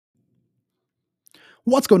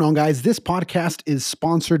What's going on, guys? This podcast is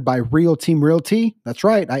sponsored by Real Team Realty. That's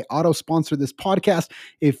right. I auto sponsor this podcast.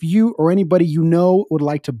 If you or anybody you know would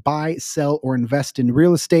like to buy, sell, or invest in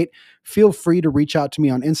real estate, feel free to reach out to me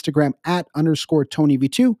on Instagram at underscore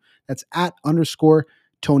TonyV2. That's at underscore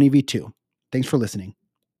TonyV2. Thanks for listening.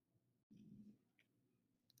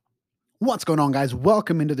 What's going on, guys?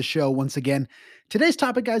 Welcome into the show once again. Today's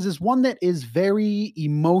topic, guys, is one that is very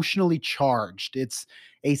emotionally charged. It's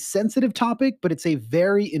a sensitive topic, but it's a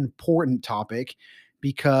very important topic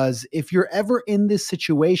because if you're ever in this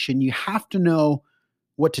situation, you have to know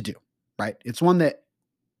what to do, right? It's one that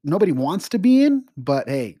nobody wants to be in, but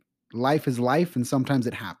hey, life is life and sometimes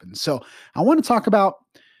it happens. So I want to talk about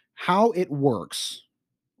how it works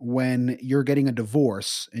when you're getting a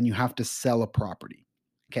divorce and you have to sell a property.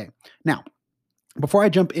 Okay. Now, before I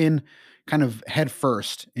jump in kind of head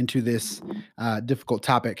first into this difficult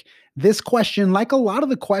topic, this question, like a lot of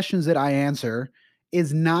the questions that I answer,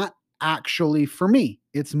 is not actually for me.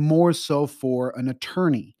 It's more so for an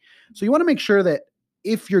attorney. So you want to make sure that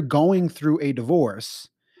if you're going through a divorce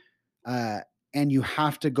uh, and you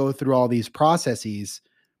have to go through all these processes,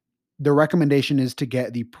 the recommendation is to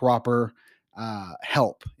get the proper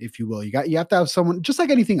help, if you will. You have to have someone, just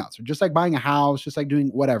like anything else, or just like buying a house, just like doing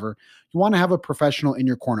whatever. You want to have a professional in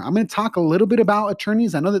your corner. I'm going to talk a little bit about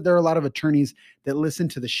attorneys. I know that there are a lot of attorneys that listen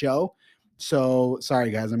to the show, so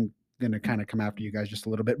sorry guys, I'm going to kind of come after you guys just a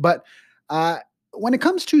little bit. But uh, when it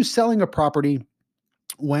comes to selling a property,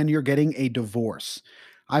 when you're getting a divorce,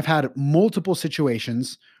 I've had multiple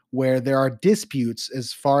situations where there are disputes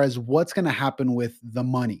as far as what's going to happen with the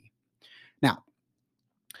money. Now,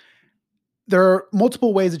 there are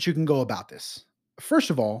multiple ways that you can go about this. First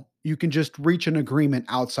of all, you can just reach an agreement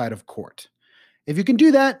outside of court. If you can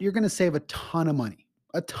do that, you're going to save a ton of money,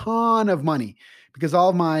 because all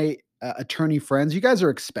of my attorney friends, you guys are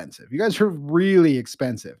expensive. You guys are really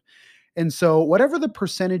expensive. And so, whatever the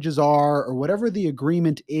percentages are or whatever the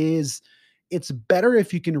agreement is, it's better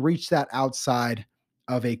if you can reach that outside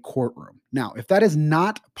of a courtroom. Now, if that is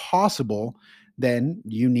not possible, then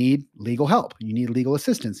you need legal help. You need legal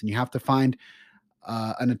assistance, and you have to find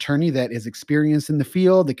an attorney that is experienced in the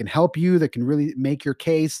field, that can help you, that can really make your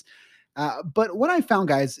case. But what I found,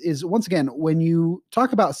 guys, is once again, when you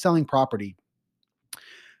talk about selling property,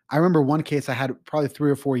 I remember one case I had probably 3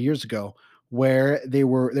 or 4 years ago where they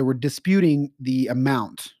were disputing the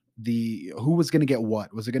amount, the who was going to get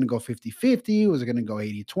what. Was it going to go 50-50? Was it going to go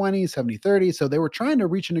 80-20, 70-30? So they were trying to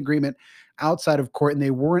reach an agreement outside of court and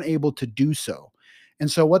they weren't able to do so. And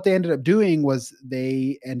so what they ended up doing was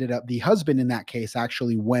the husband in that case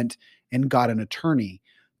actually went and got an attorney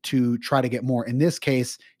to try to get more. In this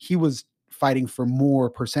case, he was fighting for more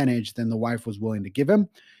percentage than the wife was willing to give him.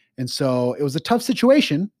 And so it was a tough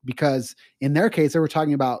situation because in their case, they were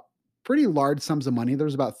talking about pretty large sums of money. There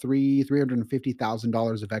was about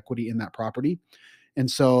 $350,000 of equity in that property. And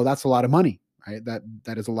so that's a lot of money, right?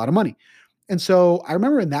 That is a lot of money. And so I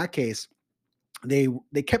remember in that case, they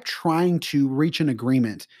kept trying to reach an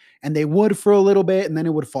agreement, and they would for a little bit, and then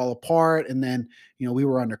it would fall apart, and then we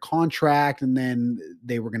were under contract, and then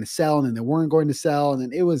they were going to sell, and then they weren't going to sell, and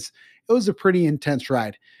then it was a pretty intense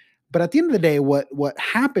ride. But at the end of the day, what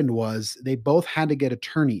happened was they both had to get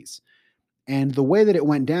attorneys. And the way that it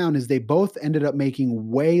went down is they both ended up making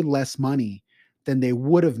way less money than they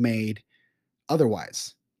would have made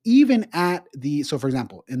otherwise. Even so for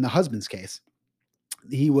example, in the husband's case,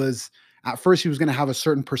 he was at first he was going to have a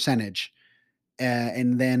certain percentage,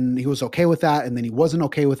 and then he was okay with that, and then he wasn't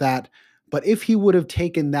okay with that. But if he would have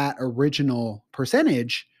taken that original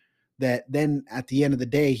percentage that then at the end of the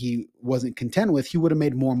day he wasn't content with, he would have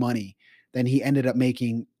made more money than he ended up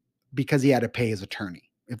making because he had to pay his attorney,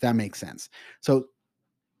 if that makes sense. So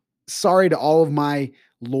sorry to all of my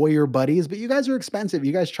lawyer buddies, but you guys are expensive.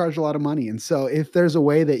 You guys charge a lot of money. And so if there's a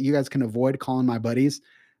way that you guys can avoid calling my buddies,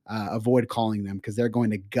 avoid calling them, because they're going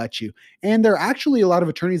to gut you. And there are actually a lot of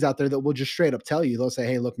attorneys out there that will just straight up tell you, they'll say,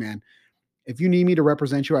 hey, look, man, if you need me to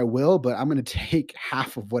represent you, I will, but I'm going to take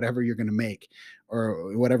half of whatever you're going to make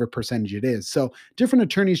or whatever percentage it is. So different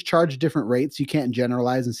attorneys charge different rates. You can't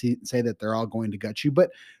generalize and say that they're all going to gut you, but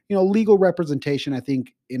legal representation, I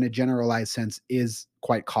think in a generalized sense, is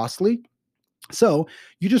quite costly. So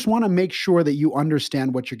you just want to make sure that you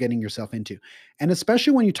understand what you're getting yourself into. And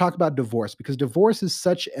especially when you talk about divorce, because divorce is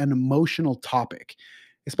such an emotional topic,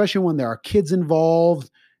 especially when there are kids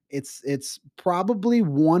involved. It's probably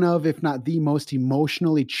one of, if not the most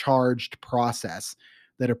emotionally charged process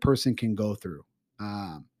that a person can go through.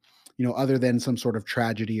 Um, other than some sort of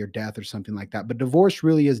tragedy or death or something like that. But divorce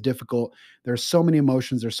really is difficult. There's so many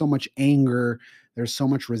emotions. There's so much anger. There's so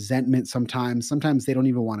much resentment sometimes. Sometimes they don't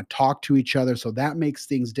even want to talk to each other. So that makes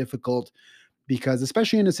things difficult because,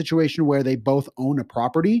 especially in a situation where they both own a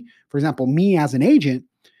property, for example, me as an agent,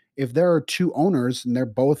 if there are two owners and they're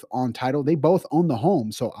both on title, they both own the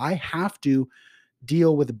home. So I have to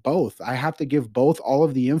deal with both. I have to give both all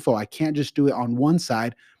of the info. I can't just do it on one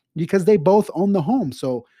side because they both own the home.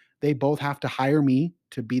 So they both have to hire me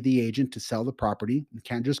to be the agent to sell the property. It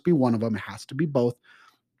can't just be one of them, it has to be both.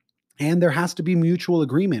 And there has to be mutual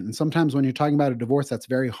agreement. And sometimes when you're talking about a divorce, that's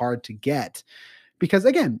very hard to get because,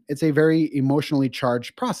 again, it's a very emotionally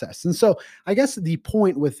charged process. And so I guess the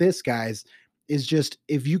point with this, guys, is just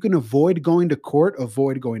if you can avoid going to court,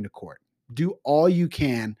 avoid going to court. Do all you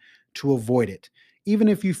can to avoid it. Even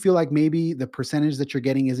if you feel like maybe the percentage that you're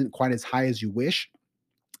getting isn't quite as high as you wish,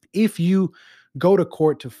 if you go to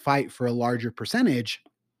court to fight for a larger percentage,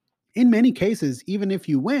 in many cases, even if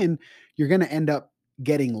you win, you're going to end up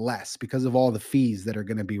getting less because of all the fees that are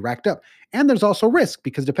going to be racked up. And there's also risk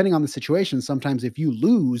because depending on the situation, sometimes if you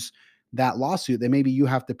lose that lawsuit, then maybe you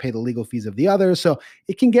have to pay the legal fees of the other. So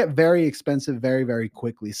it can get very expensive very, very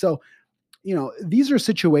quickly. So, these are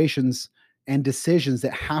situations and decisions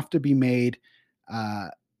that have to be made uh,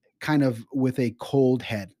 kind of with a cold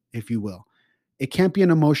head, if you will. It can't be an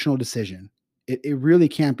emotional decision. It really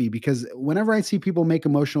can't be because whenever I see people make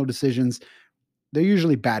emotional decisions, they're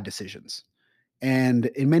usually bad decisions. And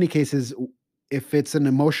in many cases, if it's an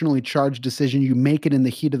emotionally charged decision, you make it in the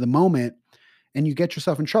heat of the moment and you get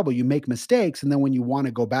yourself in trouble. You make mistakes. And then when you want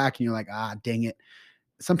to go back and you're like, dang it,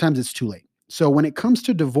 sometimes it's too late. So when it comes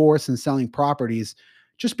to divorce and selling properties,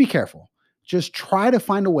 just be careful. Just try to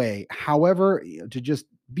find a way, however, to just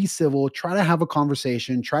be civil, try to have a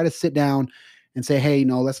conversation, try to sit down and say, hey,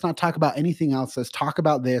 let's not talk about anything else. Let's talk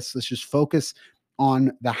about this. Let's just focus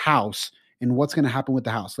on the house and what's going to happen with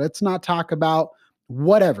the house. Let's not talk about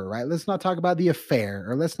whatever, right? Let's not talk about the affair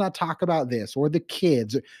or let's not talk about this or the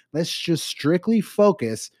kids. Let's just strictly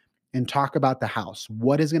focus and talk about the house.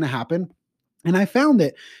 What is going to happen? And I found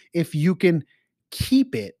that if you can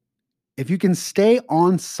keep it, if you can stay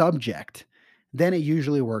on subject, then it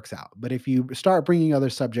usually works out. But if you start bringing other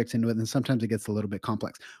subjects into it, then sometimes it gets a little bit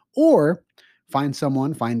complex. Or find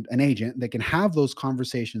an agent that can have those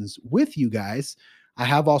conversations with you guys. I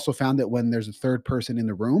have also found that when there's a third person in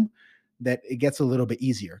the room, that it gets a little bit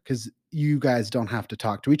easier because you guys don't have to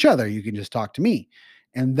talk to each other. You can just talk to me.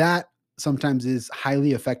 And that sometimes is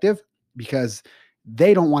highly effective because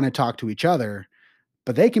they don't want to talk to each other,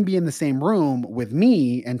 but they can be in the same room with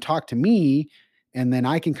me and talk to me. And then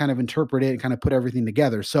I can kind of interpret it and kind of put everything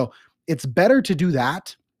together. So it's better to do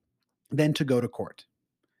that than to go to court.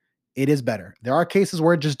 It is better. There are cases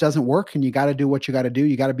where it just doesn't work and you got to do what you got to do.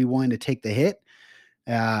 You got to be willing to take the hit.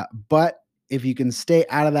 But if you can stay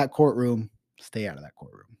out of that courtroom, stay out of that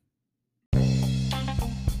courtroom.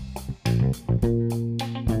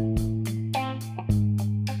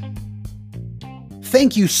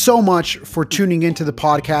 Thank you so much for tuning into the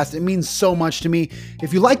podcast. It means so much to me.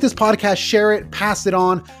 If you like this podcast, share it, pass it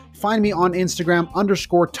on. Find me on Instagram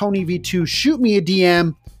 _TonyV2. Shoot me a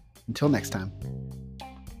DM. Until next time.